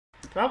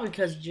Probably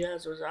because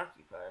Jazz was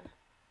occupied.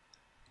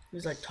 He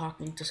was like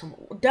talking to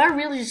someone. Did I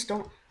really just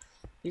don't?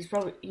 He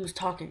was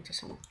talking to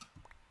someone.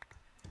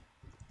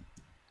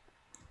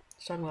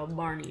 He's talking about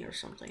Barney or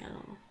something. I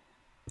don't know.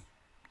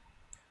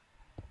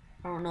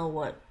 I don't know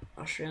what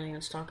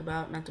Australians talk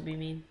about. Not to be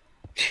mean.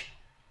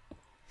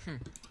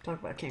 Talk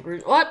about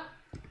kangaroos. What?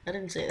 I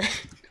didn't say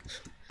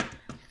that.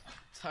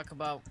 Talk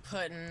about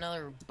putting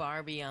another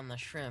Barbie on the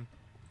shrimp.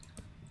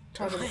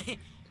 Talk about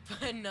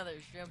Put another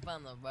shrimp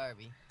on the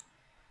Barbie.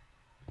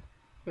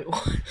 wait,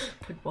 what?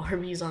 Put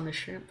Barbies on the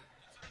shrimp.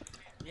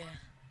 Yeah.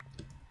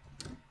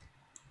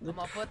 I'm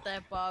gonna put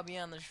that Barbie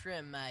on the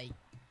shrimp, mate.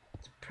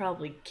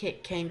 Probably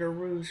kick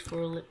kangaroos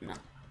for a lip. No,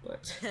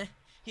 but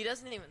He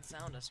doesn't even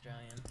sound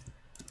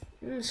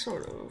Australian.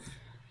 Sort of.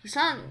 He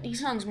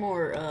sounds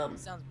more. He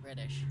sounds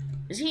British.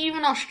 Is he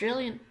even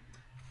Australian?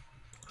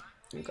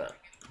 Okay.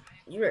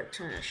 You better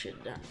turn that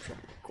shit down. I'm trying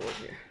to record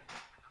here.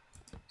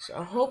 So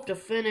I hope to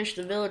finish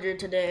the villager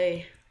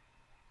today.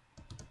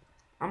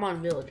 I'm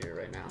on villager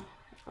right now.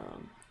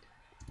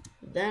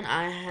 Then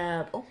I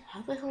have. Oh,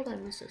 how the hell did I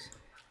miss this?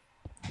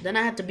 Then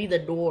I have to be the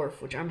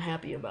dwarf, which I'm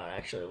happy about. I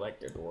actually like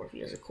the dwarf. He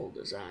has a cool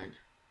design.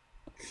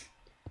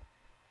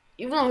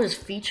 Even though his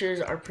features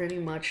are pretty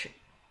much,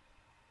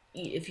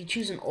 if you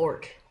choose an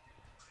orc,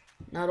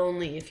 not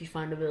only if you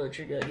find a village,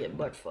 you're gonna get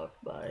butt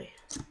fucked by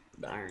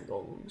the iron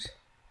golems.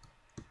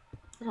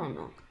 I don't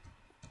know.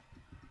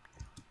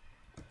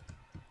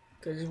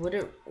 Cause would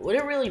it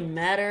really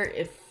matter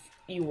if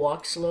you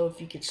walk slow if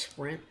you could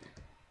sprint?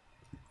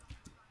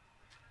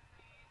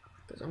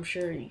 Cause I'm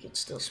sure you could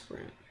still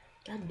sprint.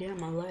 God damn,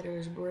 my lighter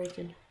is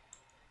breaking.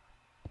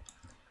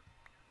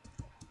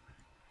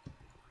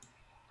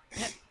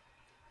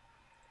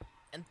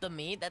 And to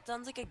me, that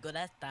sounds like a good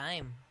ass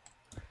time.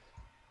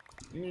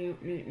 No.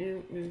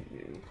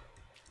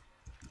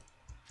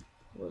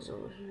 What's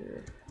over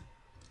here?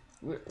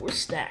 We're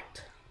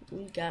stacked.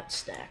 We got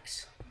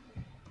stacks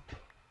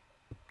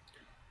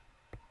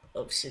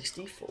of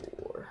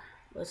 64.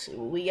 Let's see.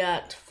 We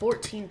got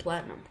 14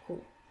 platinum.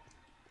 Cool.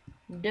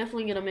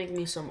 Definitely gonna make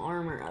me some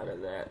armor out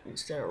of that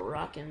instead of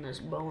rocking this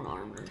bone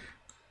armor.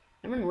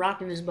 I've been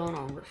rocking this bone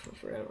armor for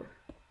forever.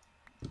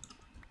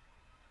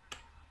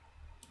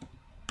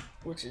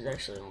 Which is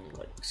actually only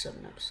like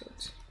 7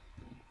 episodes.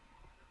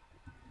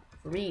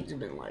 For me, it's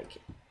been like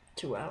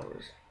 2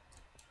 hours.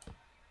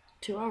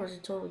 2 hours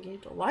of total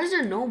gameplay. Why is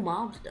there no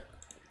mobs down?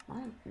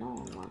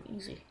 No, I'm on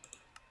easy.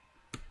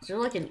 Is there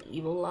like an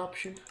evil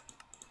option?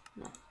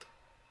 No.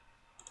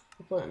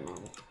 I'll put it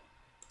normal.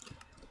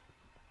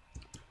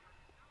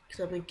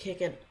 Because I've been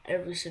kicking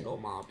every single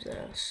mob's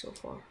ass so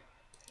far.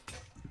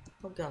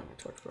 Oh god, my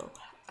torch broke.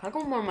 How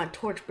come when my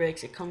torch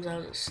breaks, it comes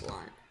out as a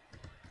slime?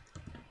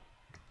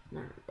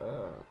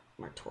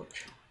 My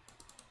torch.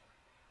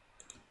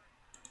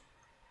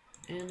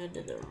 And I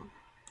did that wrong.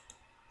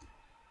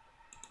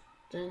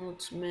 Then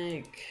let's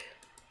make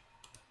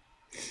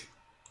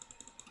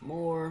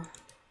more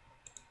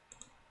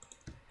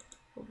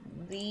of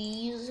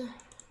these.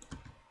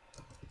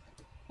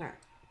 Alright,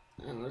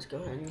 and let's go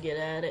ahead and get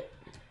at it.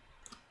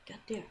 God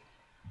damn.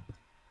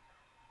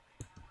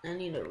 I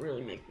need to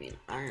really make me an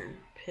iron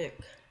pick.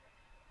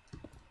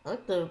 I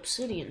like the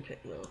obsidian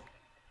pick though.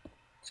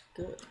 It's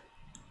good.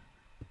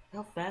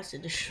 How fast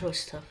it destroys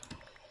stuff.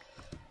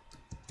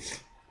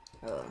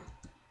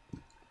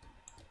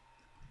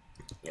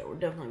 Yeah, we're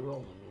definitely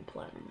rolling in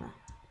platinum now.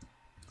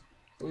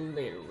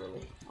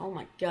 Literally. Oh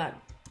my god.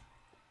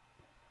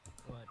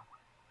 What?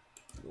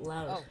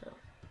 Loud as hell.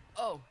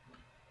 Oh.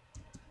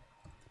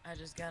 I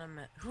just got him.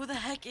 Who the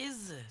heck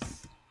is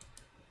this?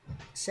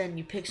 Sending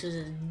you pictures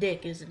of his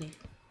dick, isn't he?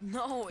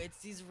 No, it's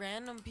these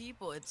random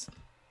people. It's.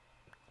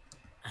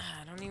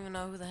 I don't even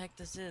know who the heck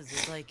this is.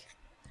 There's like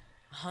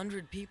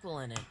 100 people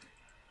in it.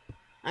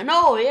 I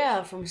know,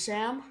 yeah, from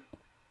Sam.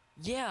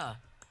 Yeah.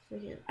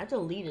 I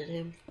deleted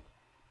him.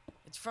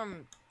 It's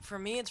from. For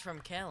me, it's from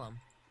Callum.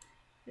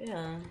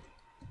 Yeah.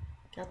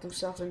 Got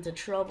themselves into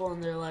trouble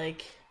and they're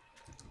like,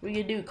 what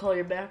you do? Call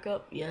your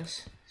backup?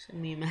 Yes.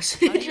 Send me a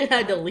message.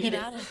 I delete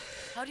it.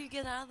 How do you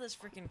get out of this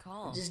freaking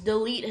call? Just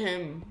delete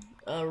him.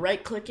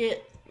 Right click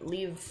it.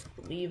 Leave,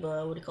 what do you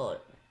call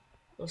it?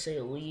 Let's say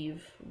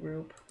leave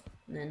group.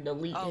 And then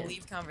delete him. Oh,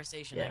 leave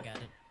conversation. Yeah. I got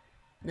it.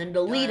 And then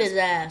delete his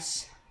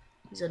ass.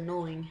 He's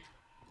annoying.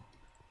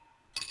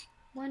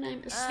 My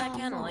name is Sam. I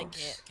kind of like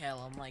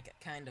Callum, like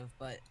kind of,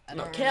 but I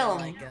don't Callum.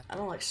 really like. I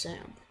don't like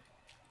Sam.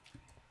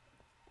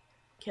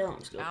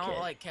 Callum's good. I don't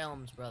like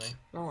Callum's brother.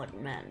 I don't like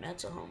Matt.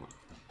 Matt's a homo.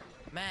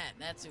 Matt,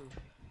 that's who.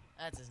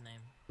 That's his name.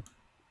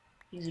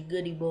 He's a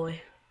goody boy.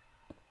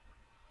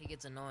 He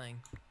gets annoying.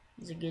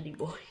 He's a goody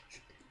boy.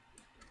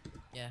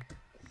 Yeah.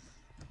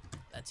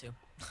 That too.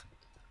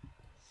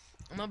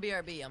 I'm gonna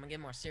BRB. I'm gonna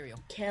get more cereal.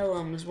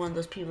 Callum is one of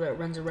those people that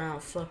runs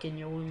around fucking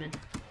your women.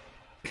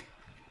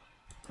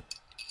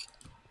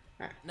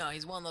 Right. No,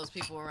 he's one of those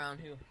people around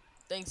who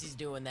thinks he's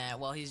doing that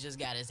while he's just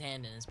got his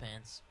hand in his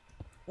pants.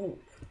 Ooh.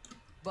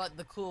 But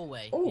the cool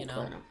way, Ooh, you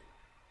know.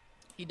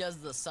 He does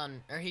the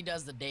sun, or he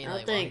does the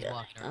daylight I while he's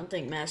walking around. don't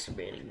think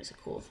masturbating is a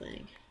cool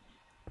thing.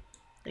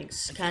 think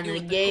it's If you kind do of a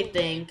it the gay cool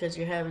thing way. because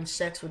you're having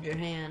sex with your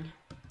hand.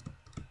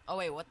 Oh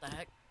wait, what the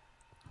heck?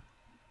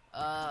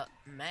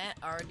 Matt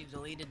already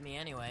deleted me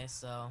anyway,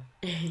 so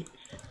Okay,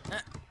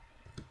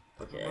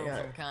 remove from I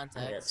got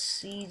context.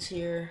 seeds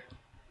here.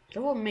 I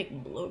will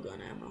make blowgun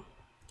ammo.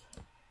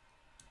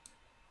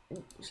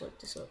 Ooh, let's light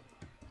this up.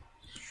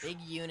 Big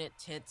unit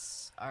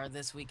tits are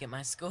this week at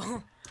my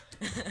school.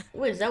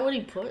 Wait, is that what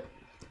he put?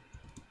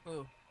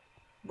 Who?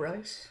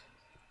 Bryce?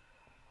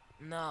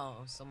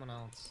 No, someone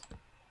else.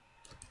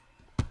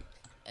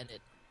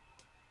 Edit.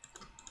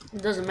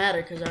 It doesn't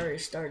matter because I already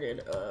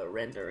started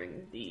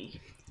rendering the...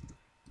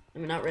 I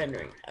mean, not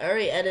rendering. I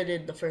already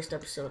edited the first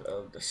episode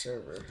of the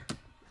server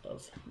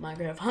of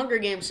Minecraft Hunger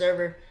Games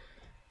server.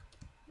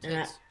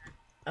 And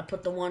I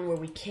put the one where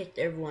we kicked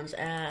everyone's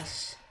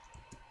ass.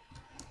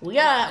 We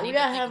got think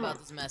about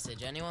this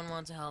message. Anyone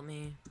want to help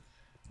me?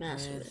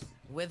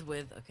 With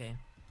okay.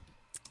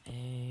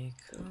 A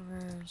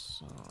cover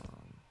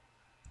song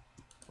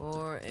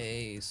for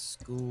a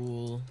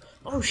school.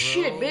 Oh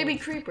shit, baby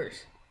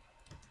creepers.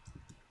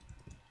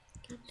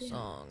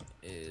 Song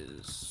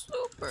is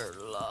Super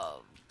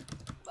Loved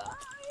by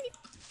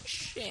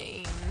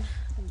Shane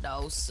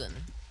Dawson.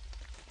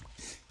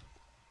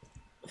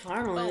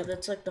 Finally,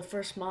 that's like the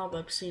first mob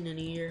I've seen in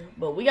a year.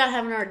 But we gotta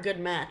have our good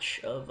match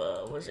of,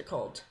 what is it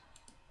called?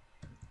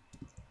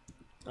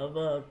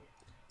 Of,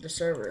 the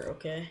server,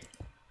 okay?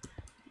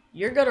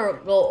 You're gonna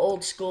go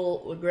old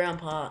school with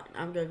Grandpa, and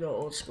I'm gonna go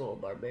old school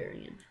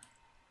Barbarian.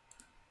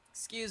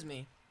 Excuse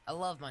me, I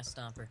love my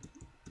Stomper.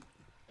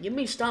 Give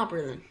me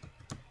Stomper then.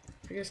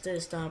 If you're gonna stay a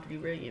Stomper, you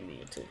better give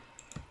me it too.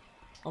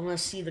 I wanna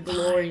see the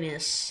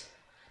gloriness.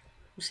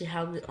 We'll see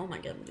how good, oh my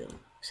god, I'm good.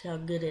 See how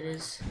good it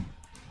is.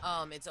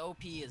 It's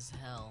OP as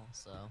hell,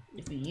 so.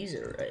 If you use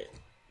it right.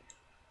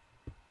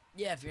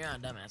 Yeah, if you're not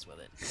a dumbass with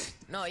it.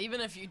 No,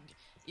 even if you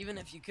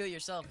kill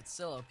yourself, it's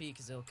still OP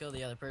because it'll kill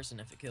the other person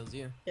if it kills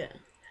you. Yeah.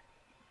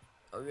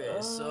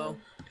 Okay, so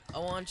I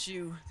want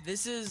you.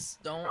 This is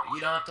you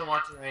don't have to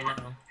watch it right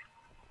now.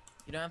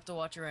 You don't have to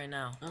watch it right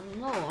now. I don't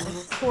know. I'm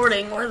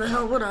recording. Why the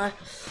hell would I?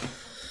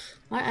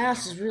 My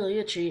ass is really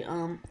itchy.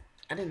 I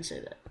didn't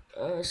say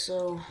that.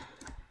 So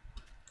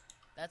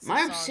that's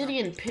my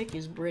obsidian pick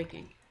is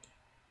breaking.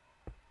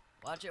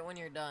 Watch it when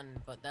you're done,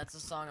 but that's the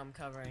song I'm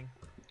covering.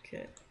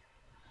 Okay.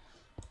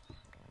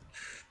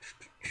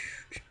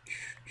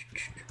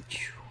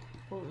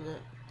 What was that?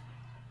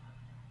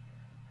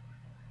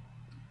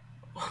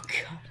 Oh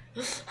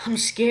god. I'm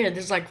scared.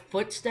 There's like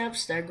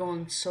footsteps that are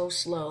going so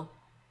slow.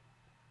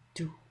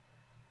 Do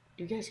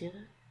you guys hear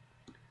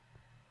that?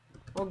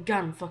 Oh god,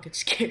 I'm fucking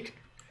scared.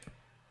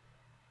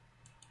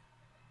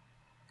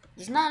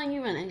 There's not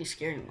even any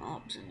scary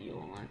mobs in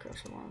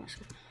EvilMinecraft, so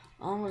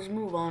let's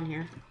move on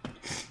here.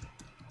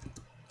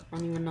 I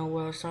don't even know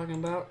what I was talking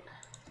about.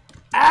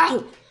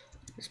 Ow!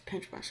 Just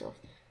pinched myself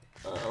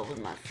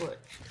with my foot.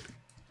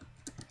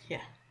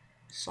 Yeah,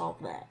 solve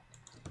that.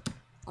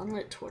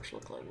 Unlit torch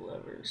look like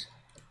levers.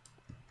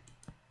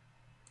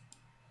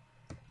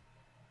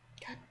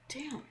 God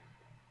damn.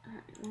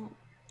 Alright, well.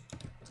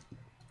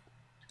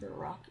 It's a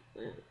rocket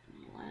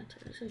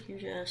lantern. It's a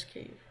huge ass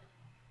cave.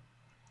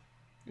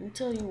 Let me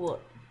tell you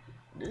what.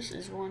 This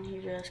is one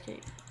huge ass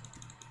cave.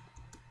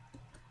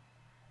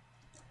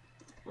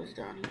 What's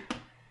down here?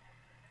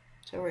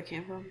 Is that where it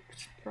came from?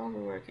 It's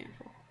probably where it came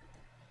from.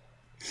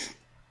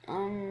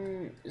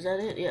 Is that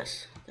it?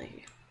 Yes. Thank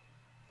you.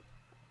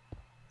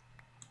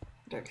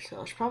 Dark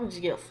Cell. I should probably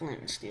just get a flint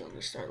and steel and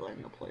just start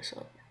lighting the place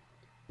up.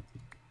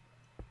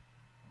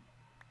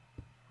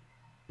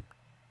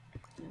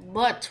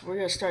 But we're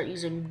gonna start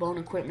using bone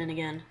equipment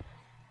again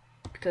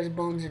because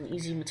bone's an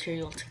easy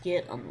material to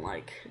get,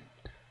 unlike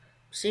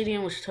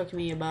obsidian, which took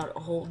me about a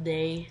whole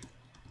day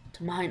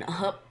to mine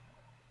up.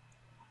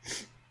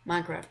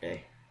 Minecraft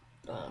day.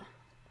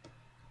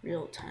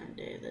 Real time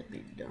day, that'd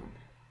be dumb.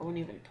 I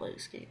wouldn't even play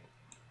this game.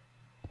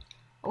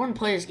 I wouldn't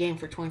play this game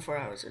for 24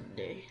 hours a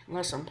day,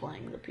 unless I'm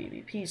playing the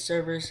PvP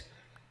servers.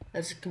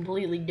 That's a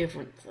completely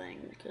different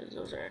thing, because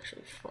those are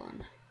actually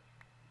fun.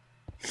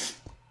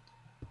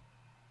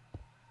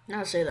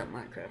 Not to say that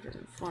Minecraft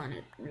isn't fun,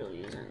 it really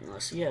isn't,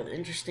 unless you have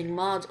interesting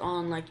mods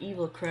on, like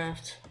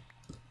EvilCraft.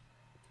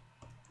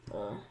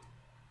 So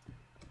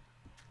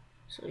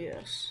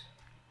yes.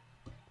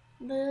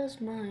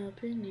 That's my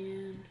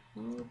opinion.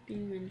 Hope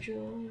you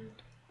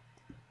enjoyed.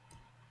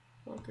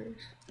 Fuckers.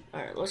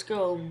 Alright, let's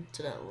go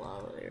to that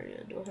lava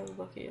area. Do I have a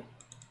bucket?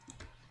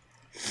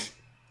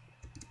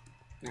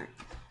 Alright.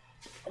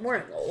 I'm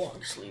wearing a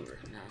long sleeve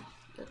right now.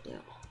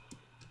 Goddamn.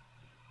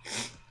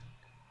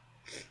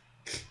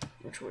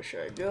 Which way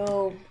should I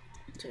go?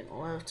 Take the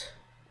left.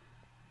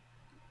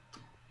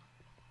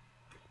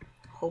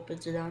 Hope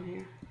it's down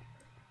here.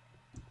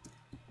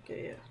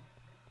 Okay, yeah.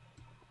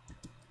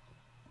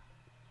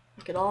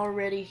 I could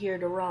already hear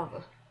the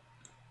lava.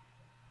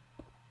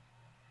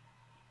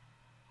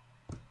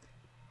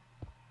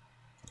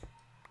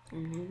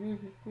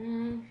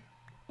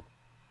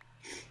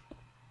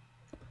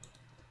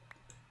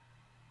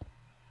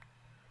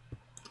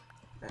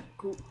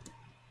 Cool.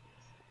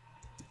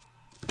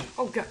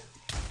 Oh god.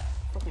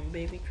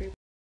 baby creeper.